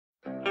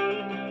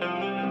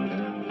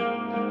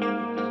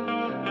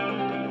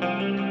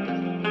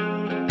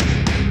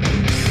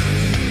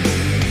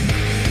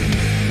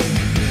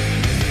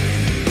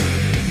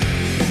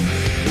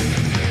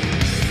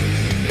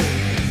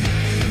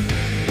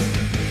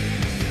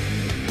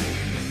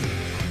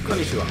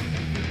Konnichiwa,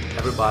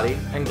 everybody,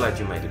 and glad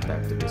you made it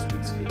back to this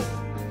week's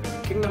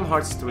video. Kingdom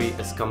Hearts 3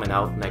 is coming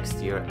out next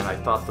year, and I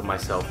thought to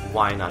myself,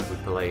 why not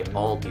replay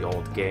all the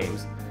old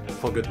games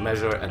for good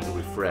measure and to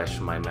refresh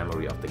my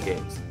memory of the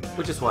games.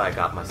 Which is why I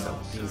got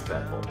myself these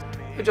bad boys.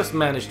 I just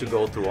managed to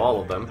go through all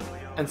of them,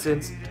 and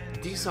since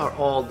these are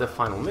all the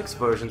final mix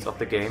versions of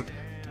the game,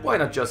 why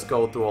not just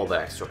go through all the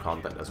extra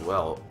content as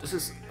well? This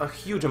is a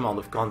huge amount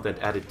of content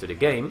added to the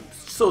game,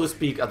 so to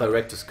speak a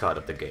director's cut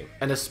of the game.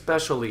 And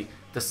especially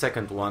the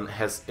second one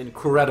has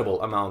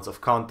incredible amounts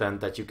of content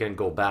that you can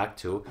go back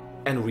to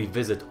and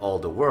revisit all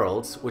the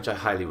worlds, which I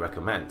highly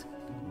recommend.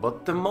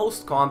 But the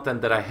most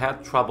content that I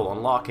had trouble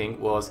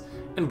unlocking was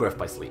in Birth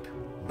by Sleep.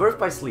 Birth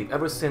by Sleep,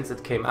 ever since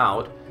it came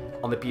out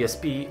on the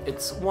PSP,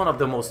 it's one of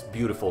the most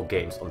beautiful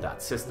games on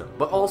that system.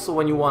 But also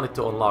when you wanted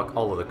to unlock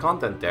all of the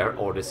content there,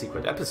 or the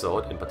secret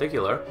episode in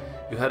particular,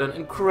 you had an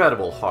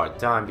incredible hard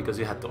time because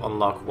you had to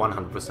unlock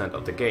 100%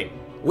 of the game,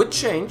 which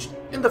changed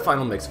in the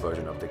final mix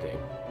version of the game.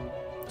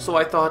 So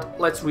I thought,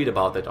 let's read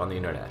about it on the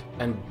internet.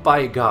 And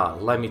by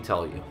God, let me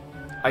tell you,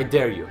 I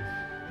dare you,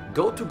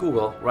 go to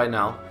Google right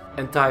now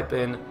and type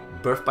in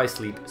Birth by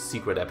Sleep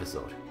secret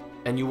episode.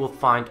 And you will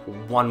find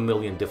 1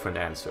 million different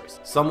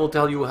answers. Some will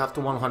tell you you have to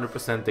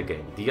 100% the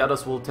game. The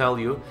others will tell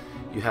you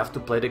you have to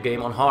play the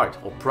game on hard,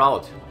 or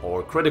proud,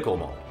 or critical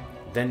mode.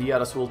 Then the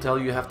others will tell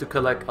you have to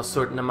collect a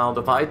certain amount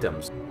of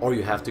items, or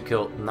you have to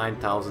kill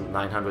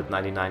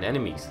 9,999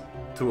 enemies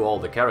through all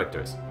the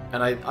characters.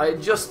 And I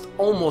just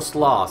almost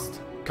lost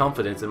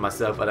confidence in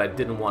myself and I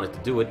didn't want to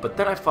do it, but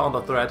then I found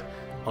a thread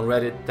on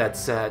Reddit that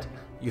said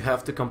you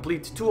have to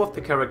complete 2 of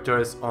the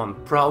characters on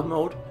proud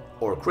mode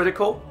or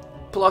critical,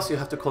 plus you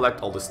have to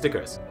collect all the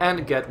stickers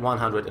and get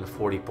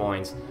 140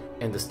 points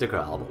in the sticker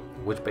album,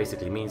 which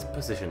basically means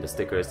position the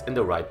stickers in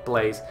the right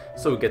place,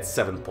 so you get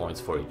 7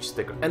 points for each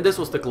sticker. And this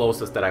was the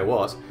closest that I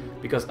was,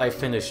 because I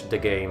finished the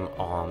game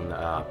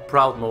on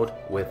proud mode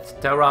with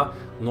Terra,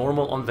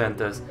 normal on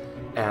Ventus,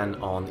 and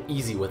on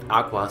easy with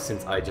Aqua,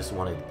 since I just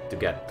wanted to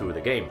get through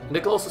the game. And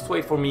the closest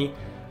way for me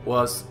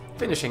was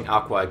finishing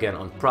Aqua again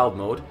on proud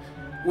mode,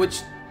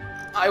 which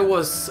I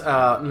was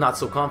not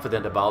so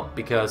confident about,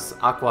 because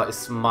Aqua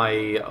is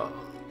my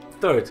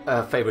third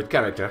favorite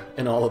character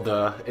in all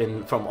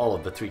of from all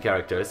of the 3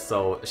 characters,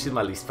 so she's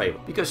my least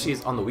favorite because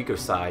she's on the weaker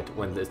side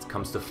when it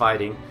comes to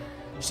fighting.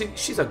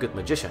 She's a good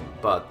magician,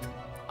 but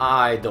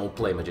I don't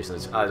play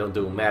magicians. I don't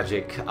do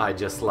magic. I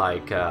just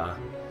like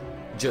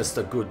just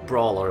a good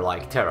brawler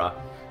like Terra,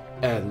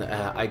 and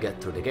I get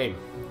through the game.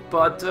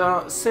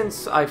 But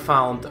since I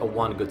found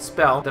one good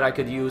spell that I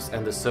could use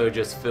and the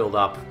surges filled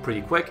up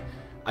pretty quick,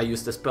 I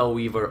used the Spell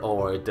Weaver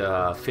or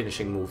the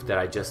finishing move that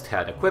I just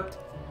had equipped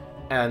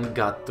and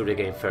got through the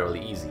game fairly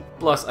easy.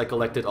 Plus I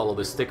collected all of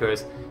the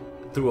stickers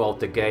throughout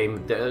the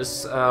game.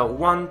 There's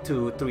 1,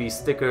 2, 3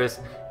 stickers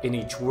in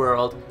each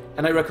world,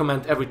 and I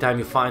recommend every time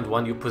you find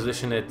one you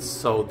position it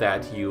so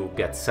that you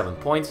get 7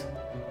 points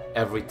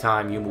every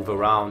time you move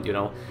around, you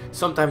know.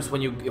 Sometimes when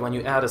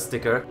you add a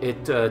sticker,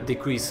 it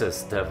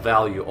decreases the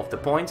value of the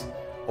point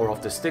or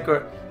of the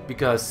sticker,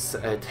 because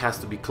it has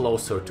to be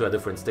closer to a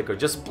different sticker.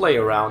 Just play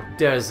around.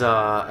 There's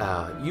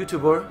a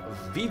YouTuber,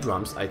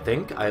 VDrums, I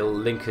think, I'll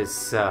link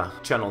his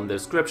channel in the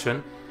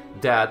description,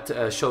 that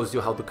shows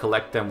you how to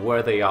collect them,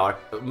 where they are.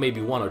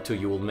 Maybe 1 or 2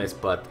 you will miss,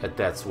 but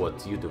that's what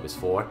YouTube is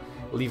for.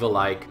 Leave a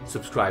like,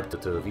 subscribe to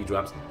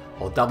VDrums,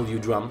 or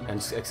WDrum,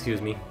 and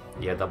excuse me,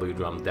 yeah,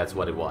 WDrum, that's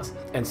what it was,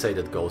 and say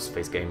that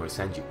Ghostface Gamer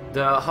sent you.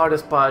 The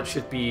hardest part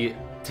should be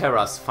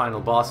Terra's final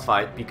boss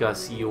fight,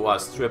 because you are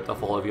stripped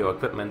of all of your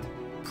equipment,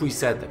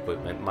 preset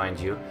equipment, mind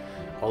you,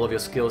 all of your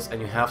skills,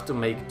 and you have to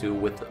make do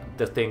with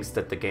the things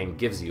that the game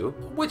gives you,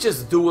 which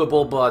is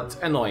doable but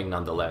annoying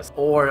nonetheless.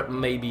 Or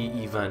maybe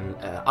even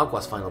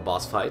Aqua's final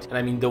boss fight, and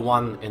I mean the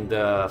one in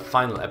the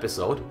final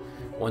episode,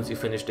 once you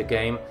finish the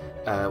game,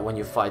 when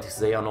you fight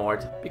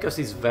Xehanort, because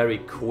he's very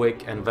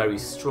quick and very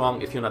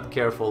strong. If you're not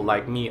careful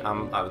like me,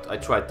 I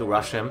tried to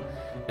rush him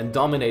and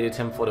dominated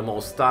him for the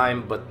most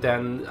time, but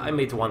then I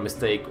made one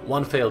mistake,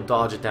 one failed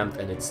dodge attempt,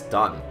 and it's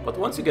done. But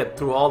once you get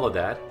through all of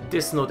that,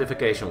 this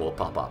notification will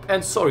pop up.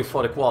 And sorry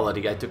for the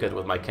quality, I took it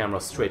with my camera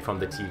straight from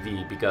the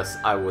TV because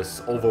I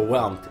was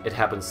overwhelmed. It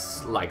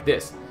happens like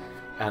this,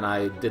 and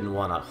I didn't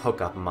want to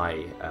hook up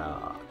my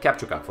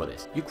capture card for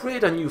this. You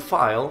create a new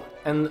file,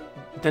 and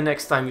the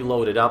next time you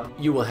load it up,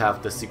 you will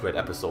have the secret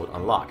episode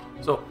unlocked.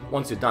 So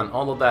once you've done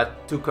all of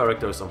that, 2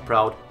 characters on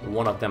proud,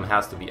 1 of them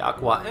has to be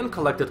Aqua, and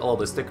collected all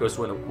the stickers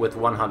with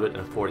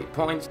 140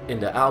 points in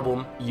the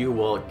album, you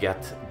will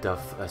get the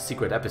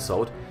secret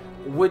episode,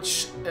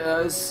 which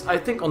is, I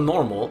think, on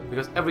normal,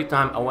 because every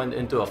time I went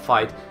into a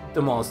fight,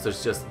 the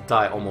monsters just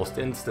die almost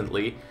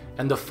instantly,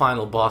 and the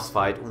final boss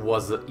fight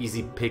was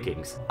easy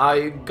pickings.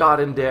 I got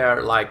in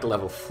there like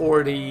level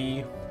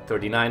 40,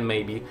 39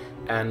 maybe,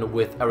 and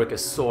with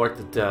Erika's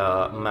sword,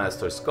 the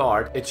Master's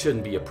Guard, it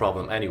shouldn't be a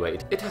problem anyway.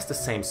 It has the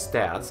same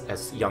stats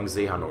as young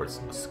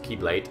Xehanort's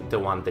Keyblade, the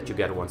one that you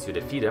get once you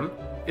defeat him.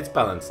 It's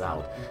balanced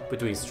out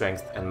between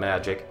strength and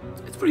magic.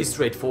 It's pretty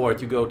straightforward.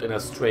 You go in a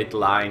straight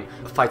line,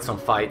 fight some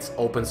fights,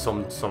 open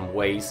some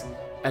ways,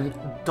 And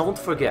don't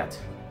forget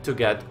to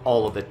get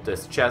all of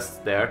this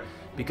chest there,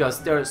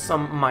 because there are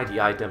some mighty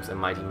items and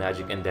mighty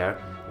magic in there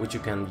which you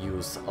can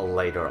use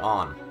later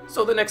on.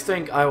 So the next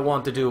thing I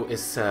want to do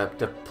is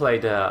to play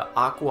the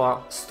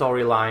Aqua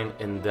storyline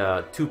in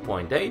the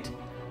 2.8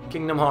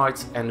 Kingdom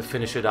Hearts and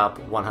finish it up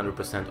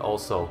 100%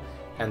 also,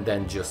 and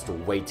then just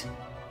wait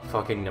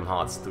for Kingdom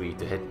Hearts 3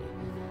 to hit me.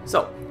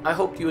 So I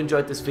hope you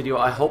enjoyed this video,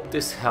 I hope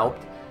this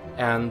helped,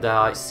 and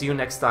see you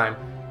next time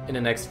in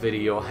the next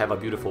video. Have a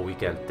beautiful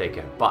weekend, take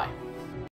care, bye.